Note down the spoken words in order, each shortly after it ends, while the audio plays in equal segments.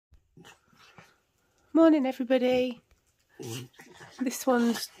Morning, everybody. This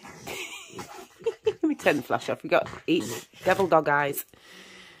one's... Let me turn the flash off. We got devil dog eyes.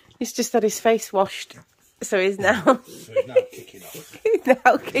 He's just had his face washed, so he's now... So he's now kicking off. He's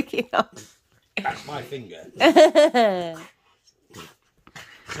now kicking off. That's my finger.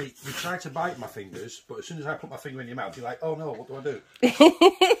 See, you try to bite my fingers, but as soon as I put my finger in your mouth, you're like, oh no, what do I do?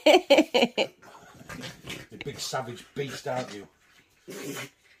 You big savage beast, aren't you?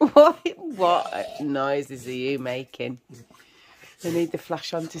 What noises are you making? I need the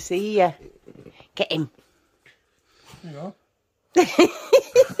flash on to see you. Get him. There you go.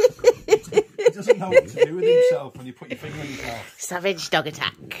 He doesn't know what to do with himself when you put your finger in his mouth. Savage dog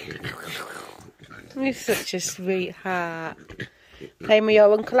attack. You're such a sweetheart. Playing with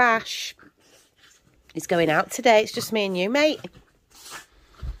your Uncle Ash. He's going out today. It's just me and you, mate.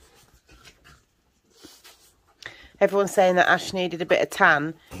 Everyone's saying that Ash needed a bit of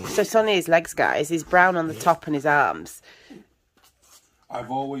tan. So it's only his legs, guys. He's brown on the top and his arms. I've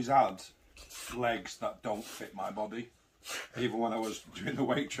always had legs that don't fit my body. Even when I was doing the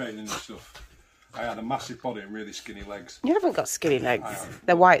weight training and stuff. I had a massive body and really skinny legs. You haven't got skinny legs.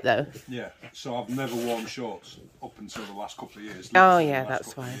 They're white, though. Yeah, so I've never worn shorts up until the last couple of years. Oh, yeah,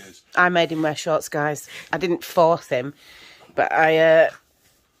 that's why. I made him wear shorts, guys. I didn't force him, but I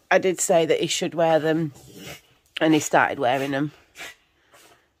did say that he should wear them, and he started wearing them.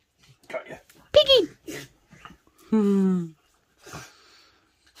 Got you. Piggy!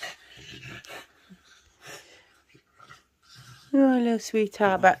 Oh, little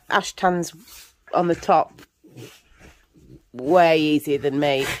sweetheart. But Ash tans on the top way easier than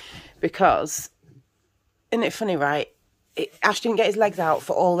me because, isn't it funny, right? Ash didn't get his legs out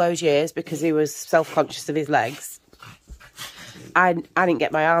for all those years because he was self-conscious of his legs. I didn't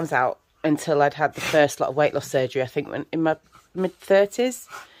get my arms out until I'd had the first lot of weight loss surgery, I think, when in my mid-30s.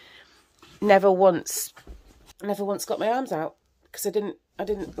 Never once got my arms out because I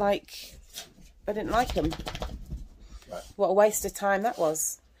didn't like them. Right. What a waste of time that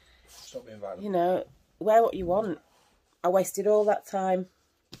was. Stop being violent. You know, wear what you want. I wasted all that time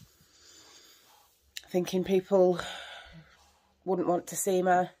thinking people wouldn't want to see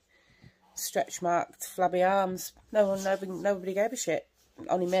my stretch marked flabby arms. Nobody gave a shit.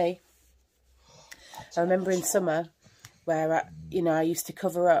 Only me. I remember in summer where I used to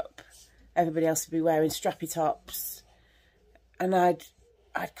cover up. Everybody else would be wearing strappy tops, and I'd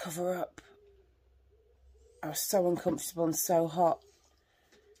cover up. I was so uncomfortable and so hot.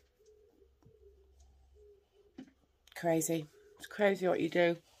 Crazy. It's crazy what you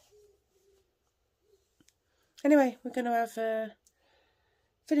do. Anyway, we're going to have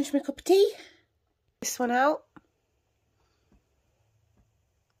finish my cup of tea. This one out.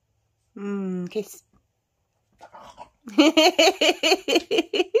 Kiss. You're a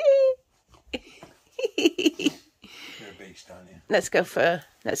beast, aren't you? Let's go for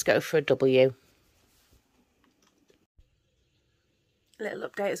a W. Little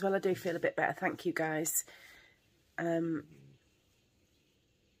update as well. I do feel a bit better. Thank you, guys. I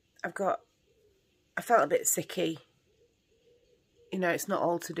felt a bit sicky. You know, it's not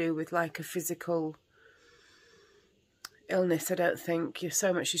all to do with like a physical illness, I don't think.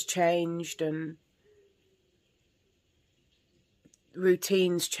 So much has changed and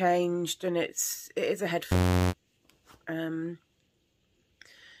routines changed, and it is a head and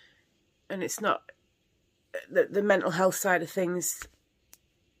it's not the mental health side of things.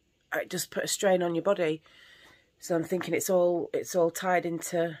 It just put a strain on your body. So I'm thinking it's all tied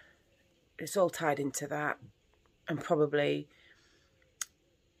into that, and probably,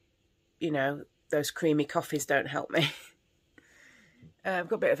 you know, those creamy coffees don't help me. I've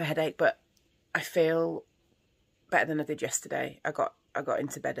got a bit of a headache, but I feel better than I did yesterday. I got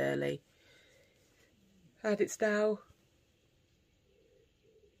into bed early. And it's now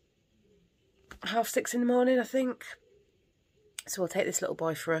 6:30 in the morning, I think. So we'll take this little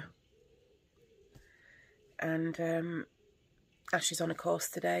boy for a... And Ash is on a course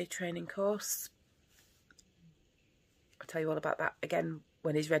today, training course. I'll tell you all about that again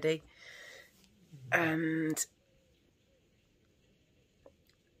when he's ready. And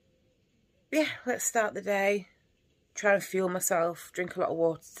yeah, let's start the day. Try and fuel myself. Drink a lot of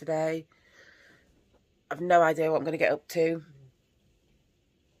water today. I've no idea what I'm going to get up to.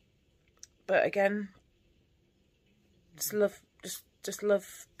 But again, just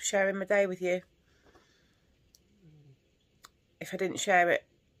love sharing my day with you. If I didn't share it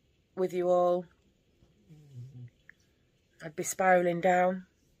with you all, I'd be spiralling down.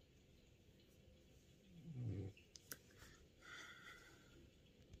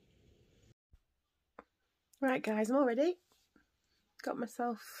 Right, guys, I'm all ready. Got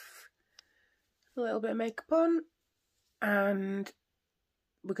myself a little bit of makeup on, and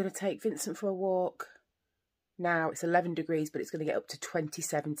we're going to take Vincent for a walk. Now it's 11 degrees, but it's going to get up to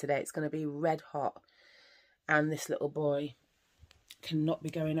 27 today. It's going to be red hot, and this little boy cannot be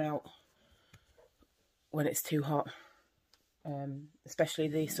going out when it's too hot. Especially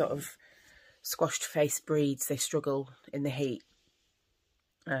the sort of squashed face breeds, they struggle in the heat,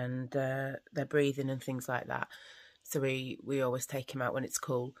 and their breathing and things like that. So we always take him out when it's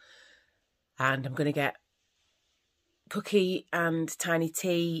cool. And I'm going to get Cookie and Tiny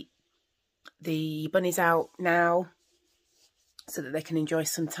T, the bunnies, out now so that they can enjoy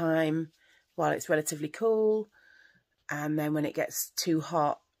some time while it's relatively cool. And then when it gets too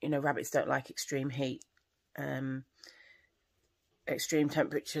hot, you know, rabbits don't like extreme heat, extreme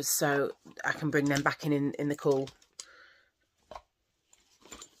temperatures, so I can bring them back in the cool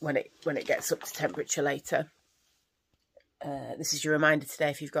when it gets up to temperature later. This is your reminder today,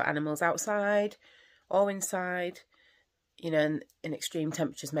 if you've got animals outside or inside, you know, in extreme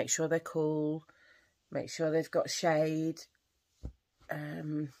temperatures, make sure they're cool, make sure they've got shade,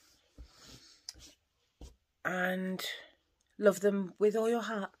 and love them with all your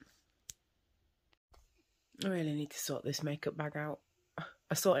heart. I really need to sort this makeup bag out.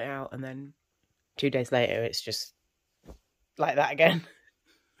 I sort it out and then 2 days later it's just like that again.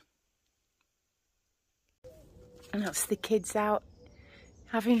 And that's the kids out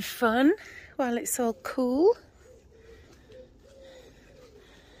having fun while it's all cool.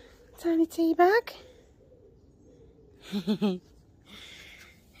 Tiny tea bag.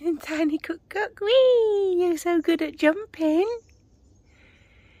 And Tiny Cook, wee! You're so good at jumping.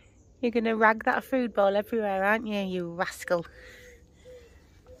 You're going to rag that food bowl everywhere, aren't you, you rascal?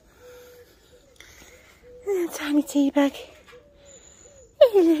 Tiny tea bag.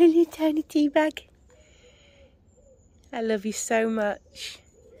 Little tiny tea bag. I love you so much.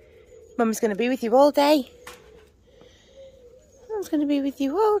 Mum's going to be with you all day. Mum's going to be with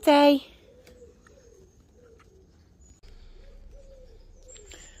you all day.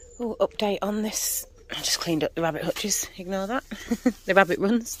 Oh, update on this. I just cleaned up the rabbit hutches. Ignore that. The rabbit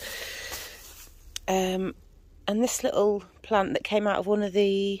runs. And this little plant that came out of one of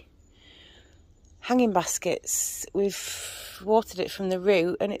the hanging baskets, we've watered it from the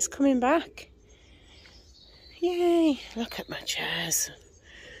root and it's coming back. Yay! Look at my chairs.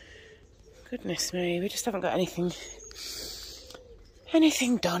 Goodness me, we just haven't got anything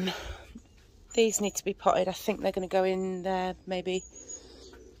done. These need to be potted. I think they're going to go in there, maybe.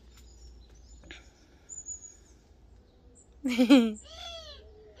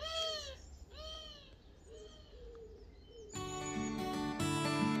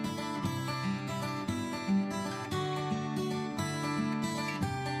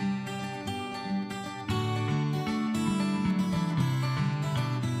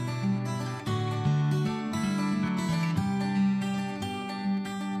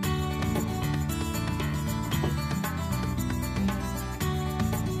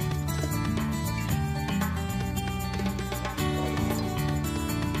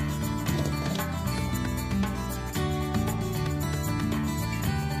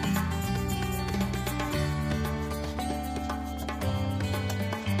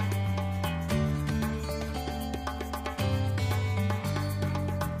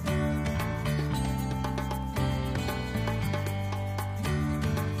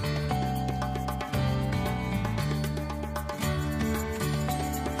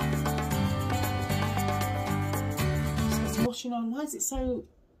 Washing on. Why is it so...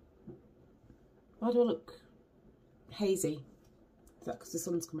 Why do I look hazy? Is that because the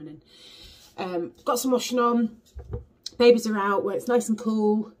sun's coming in? Got some washing on. Babies are out where it's nice and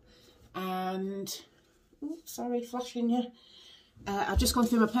cool. And... Oh, sorry, flashing you. I've just gone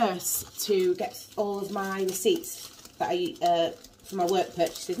through my purse to get all of my receipts that I for my work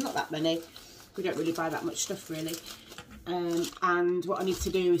purchases. Not that many. We don't really buy that much stuff, really. And what I need to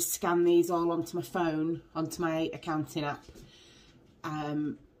do is scan these all onto my phone, onto my accounting app,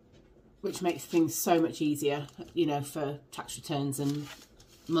 which makes things so much easier, you know, for tax returns and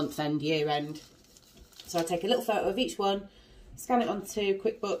month end, year end. So I take a little photo of each one, scan it onto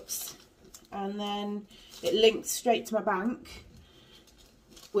QuickBooks, and then it links straight to my bank,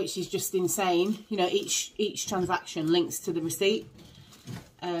 which is just insane. You know, each transaction links to the receipt.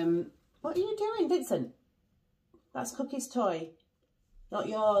 What are you doing, Vincent? That's Cookie's toy, not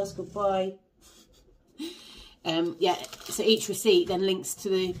yours, good boy. Yeah, so each receipt then links to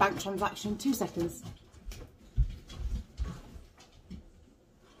the bank transaction. 2 seconds.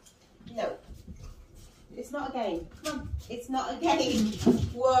 No, it's not a game. Come on, it's not a game.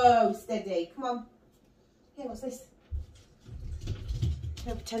 Whoa, steady. Come on. Here, what's this?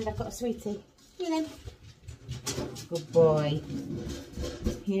 I'll pretend I've got a sweetie. Here then. Good boy.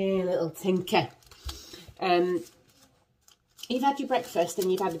 Here, little tinker. You've had your breakfast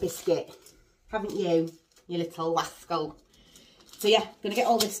and you've had a biscuit, haven't you? You little rascal. So yeah, gonna get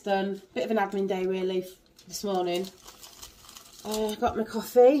all this done. Bit of an admin day really this morning. Got my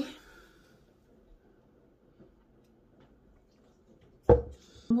coffee.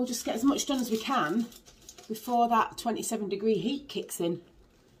 And we'll just get as much done as we can before that 27-degree heat kicks in.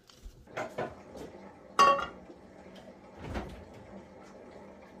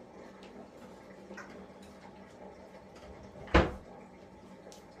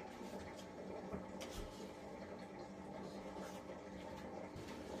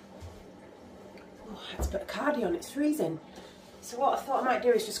 I had to put a cardi on, it's freezing. So what I thought I might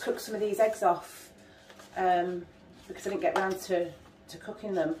do is just cook some of these eggs off because I didn't get round to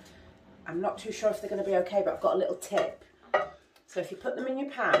cooking them. I'm not too sure if they're going to be okay, but I've got a little tip. So if you put them in your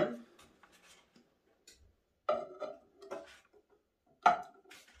pan,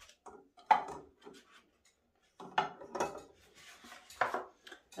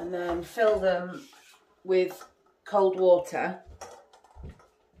 and then fill them with cold water.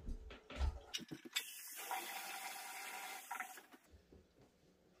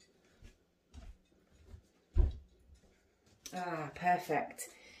 Ah, perfect.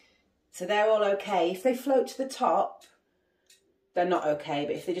 So they're all okay. If they float to the top, they're not okay.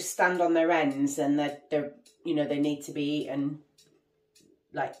 But if they just stand on their ends, then they're you know, they need to be eaten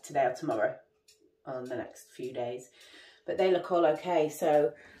like today or tomorrow, or the next few days. But they look all okay.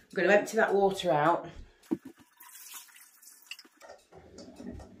 So I'm going to empty that water out.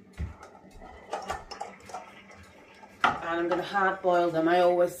 And I'm going to hard boil them. I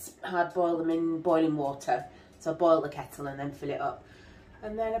always hard boil them in boiling water. So I boil the kettle and then fill it up.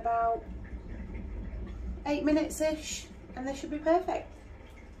 And then about 8 minutes-ish, and they should be perfect.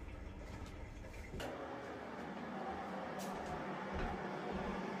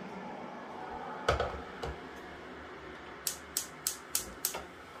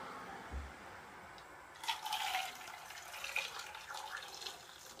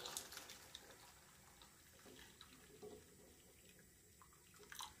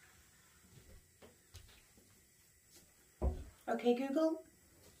 Okay, Google.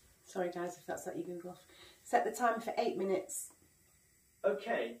 Sorry guys if that's let you Google off. Set the timer for 8 minutes.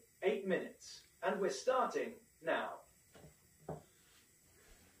 Okay, 8 minutes. And we're starting now.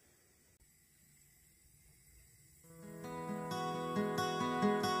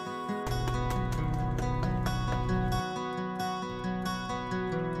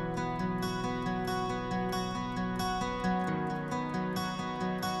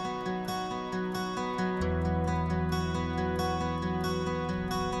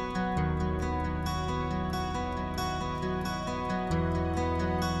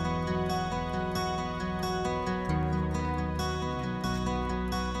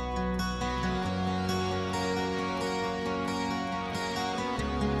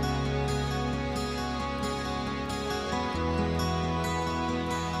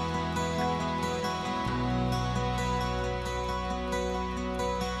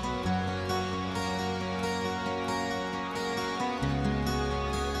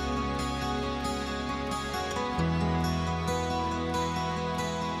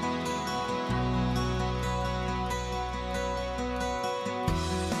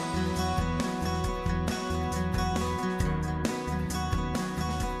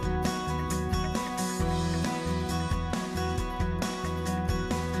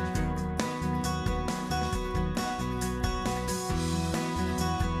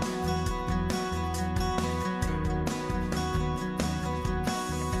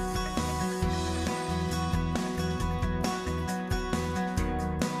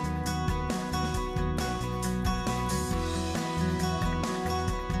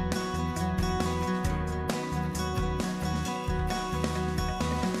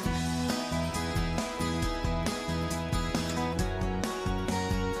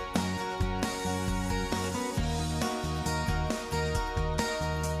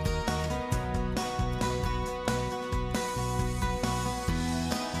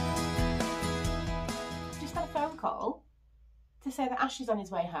 Call to say that Ash is on his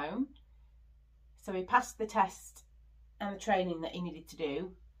way home. So he passed the test and the training that he needed to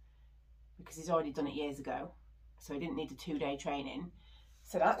do because he's already done it years ago. So he didn't need a 2-day training.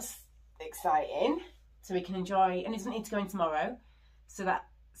 So that's exciting. So he can enjoy, and he doesn't need to go in tomorrow. So that's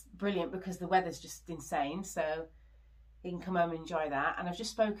brilliant because the weather's just insane. So he can come home and enjoy that. And I've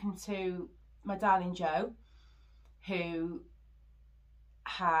just spoken to my darling Jo, who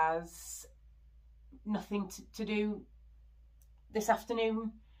has nothing to do this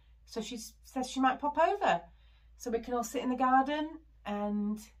afternoon, So she says she might pop over so we can all sit in the garden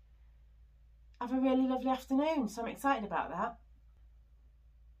and have a really lovely afternoon. So I'm excited about that.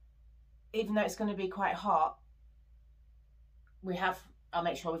 Even though it's going to be quite hot, I'll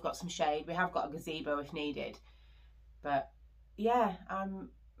make sure we've got some shade. We have got a gazebo if needed. But yeah,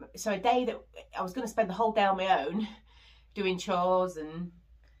 so a day that I was going to spend the whole day on my own, doing chores and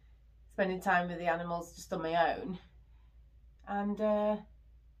spending time with the animals just on my own. And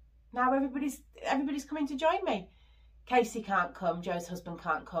now everybody's coming to join me. Casey can't come, Joe's husband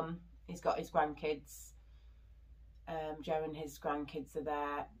can't come. He's got his grandkids. Joe and his grandkids are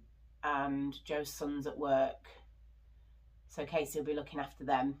there, and Joe's son's at work. So Casey will be looking after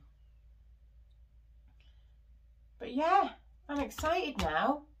them. But yeah, I'm excited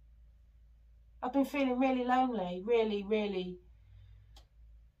now. I've been feeling really lonely, really, really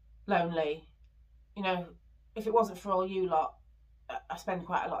lonely. You know, if it wasn't for all you lot, I spend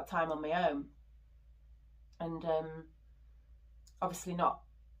quite a lot of time on my own. And obviously not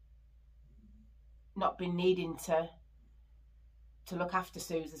been needing to look after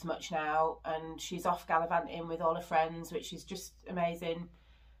Suze as much now, and she's off gallivanting with all her friends, which is just amazing.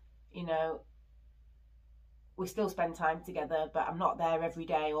 You know, we still spend time together, but I'm not there every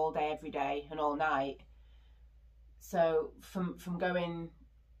day, every day and all night. So from going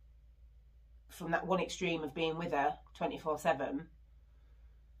from that one extreme of being with her 24/7,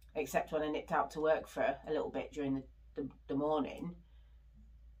 except when I nipped out to work for a little bit during the morning,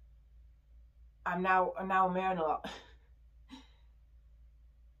 I'm now on my own a lot.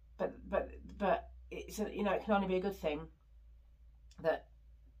 But it's, you know, it can only be a good thing that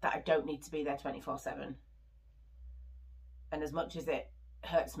I don't need to be there 24/7. And as much as it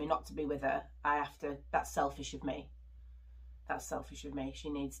hurts me not to be with her, I have to. That's selfish of me. That's selfish of me. She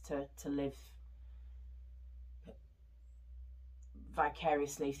needs to live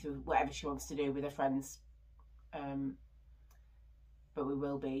vicariously through whatever she wants to do with her friends. But we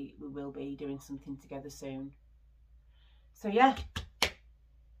will be doing something together soon. So yeah, I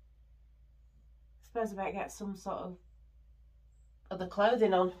suppose I better get some sort of other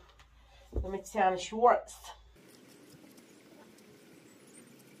clothing on. Let me turn shorts.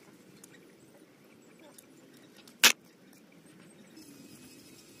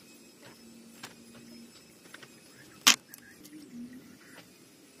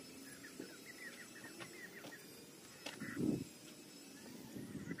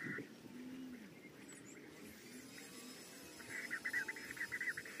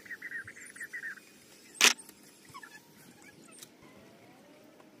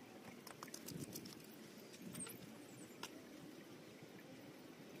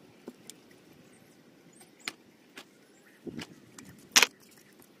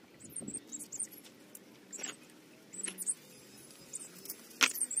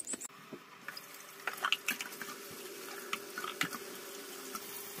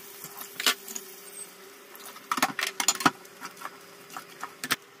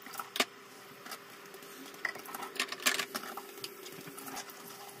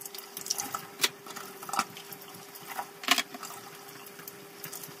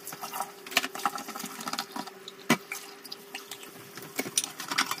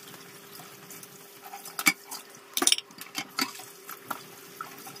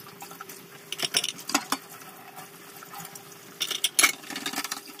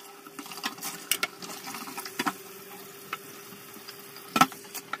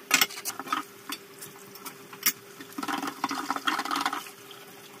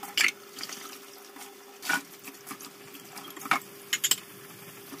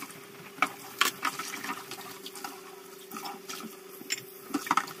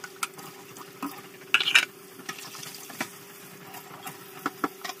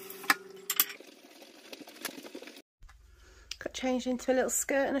 Changed into a little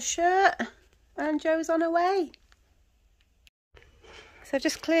skirt and a shirt, and Joe's on her way. So I've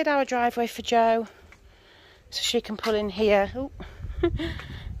just cleared our driveway for Joe so she can pull in here. Ooh.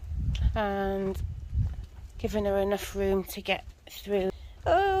 And giving her enough room to get through.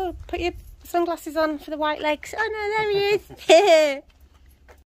 Oh, put your sunglasses on for the white legs. Oh no, there he is.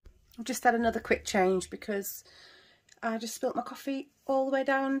 I've just had another quick change because I just spilt my coffee all the way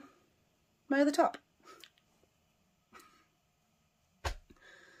down my other top.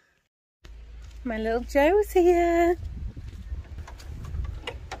 My little Joe's here.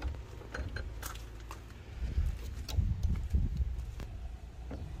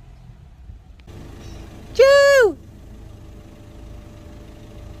 Joe!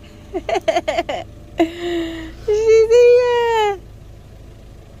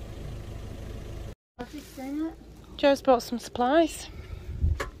 She's here! Joe's brought some supplies.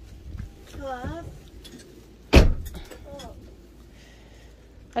 love.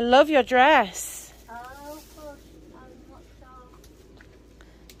 I love your dress. Oh, hush. I'm not sure.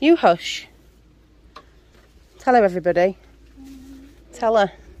 You hush. Tell her, everybody. Tell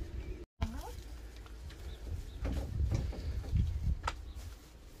her.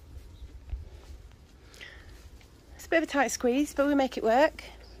 It's a bit of a tight squeeze, but we make it work.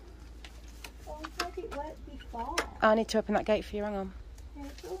 Oh, I thought it worked before. I need to open that gate for you. Hang on. Yeah,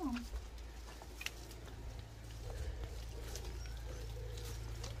 go on.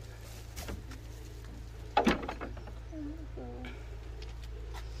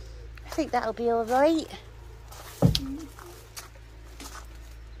 I think that'll be all right.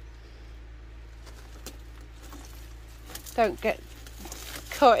 Don't get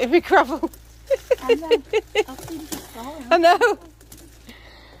caught in the gravel. I know. I've seen before. I know.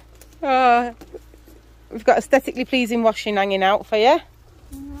 Oh, we've got aesthetically pleasing washing hanging out for you.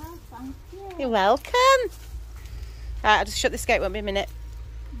 No, thank you. You're welcome. Right, I'll just shut this gate, won't be a minute.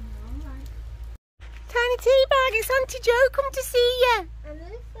 Alright. Tiny tea bag, it's Auntie Jo come to see you. And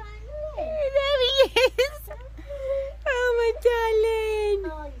then finally. There he is. Oh, my darling.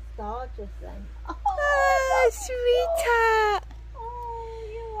 Oh, he's gorgeous then. Oh, sweetheart. Oh,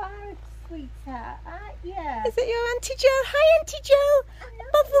 you are a sweetheart, aren't you? Is it your Auntie Jo? Hi, Auntie Jo.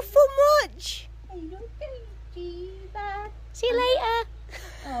 Love you so much. Hello, Diva. See you later.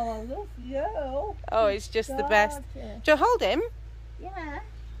 Oh, I love you. Oh, it's just the best. Gorgeous. Jo, hold him. Yeah.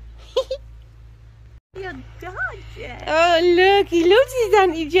 You're gorgeous. Oh, look, he loves his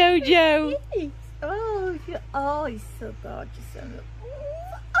Auntie Jojo. Oh, he's so gorgeous.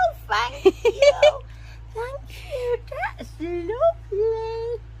 Oh, thank you. Thank you. That's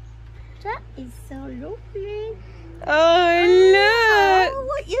lovely. That is so lovely. Oh, look. Oh,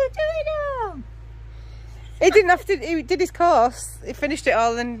 what you doing? He didn't have to, he did his course. He finished it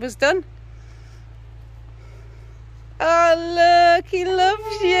all and was done. Oh, look, he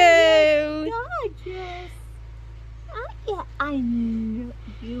loves you. Gorgeous. Yeah, I know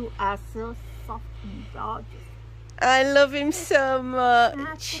you are so soft and gorgeous. I love him so Can I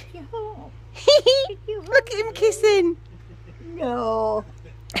much. take you home? Look at him kissing. No.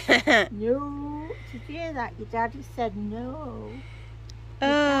 No. Did you hear that? Your daddy said no.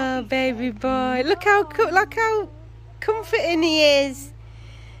 Oh, baby boy. Look how comforting he is.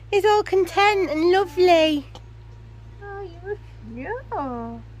 He's all content and lovely. Oh, you must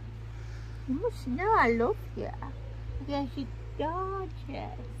know. You must know I love you. Yes, you're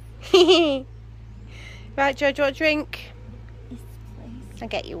gorgeous. Right, Jo, do you want a drink? Yes, please. I'll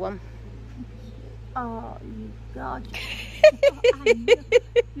get you one. Oh, you gorgeous. Oh, I know.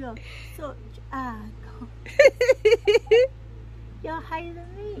 You're such a gorgeous. You're higher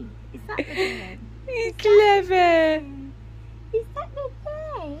than me. Is that the name? He's clever. Is that the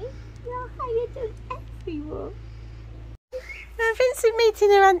name? You're higher than everyone. Vincent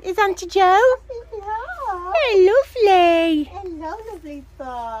meeting his Auntie Jo. Hello. Hey, lovely. Hello, lovely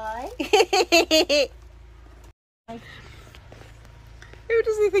boy. Who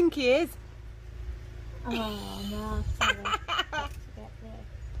does he think he is? Oh, no, sorry. Got to get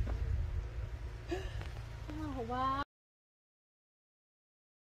this. Oh, wow.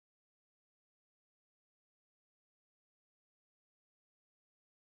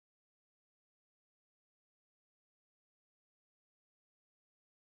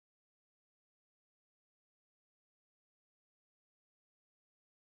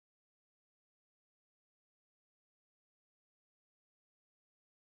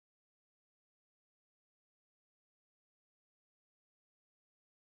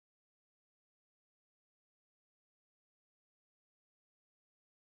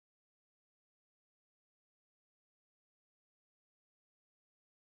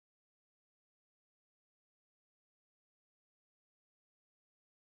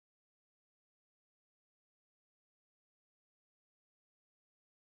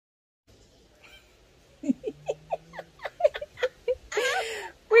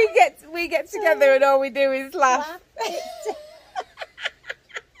 We get together and all we do is laugh.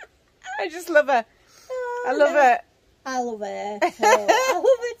 I just love her. I love her. I love her too. I love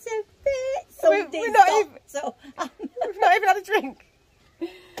her to bits. We're not even, we've not even had a drink.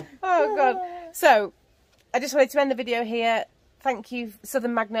 Oh, God. So, I just wanted to end the video here. Thank you,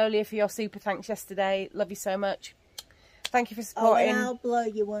 Southern Magnolia, for your super thanks yesterday. Love you so much. Thank you for supporting. Oh, and I'll blow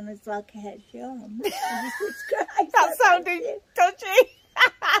you one as well, Sean. That sounded dodgy.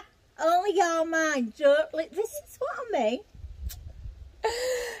 Only your mind, don't this is what I mean.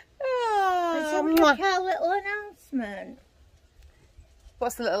 Shall we make our little announcement?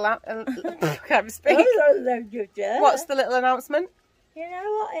 What's the little can't speak. What's the little announcement? You know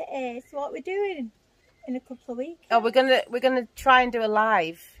what it is? What we're doing in a couple of weeks. Oh, we're gonna try and do a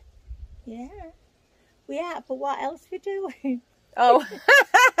live. Yeah. We are, but what else we doing? Oh, do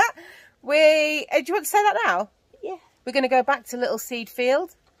you want to say that now? Yeah. We're gonna go back to Little Seed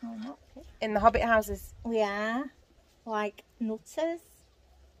Field Oh, okay. in the Hobbit houses. We are. Like nutters.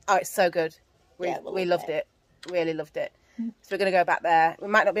 Oh, it's so good. We loved it. Really loved it. So we're going to go back there. We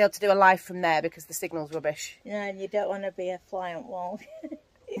might not be able to do a live from there because the signal's rubbish. No, and you don't want to be a fly on wall.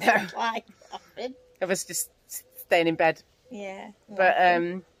 No. Fly often. Of us just staying in bed. Yeah. But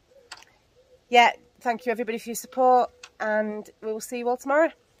yeah, thank you everybody for your support, and we will see you all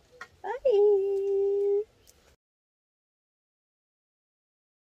tomorrow.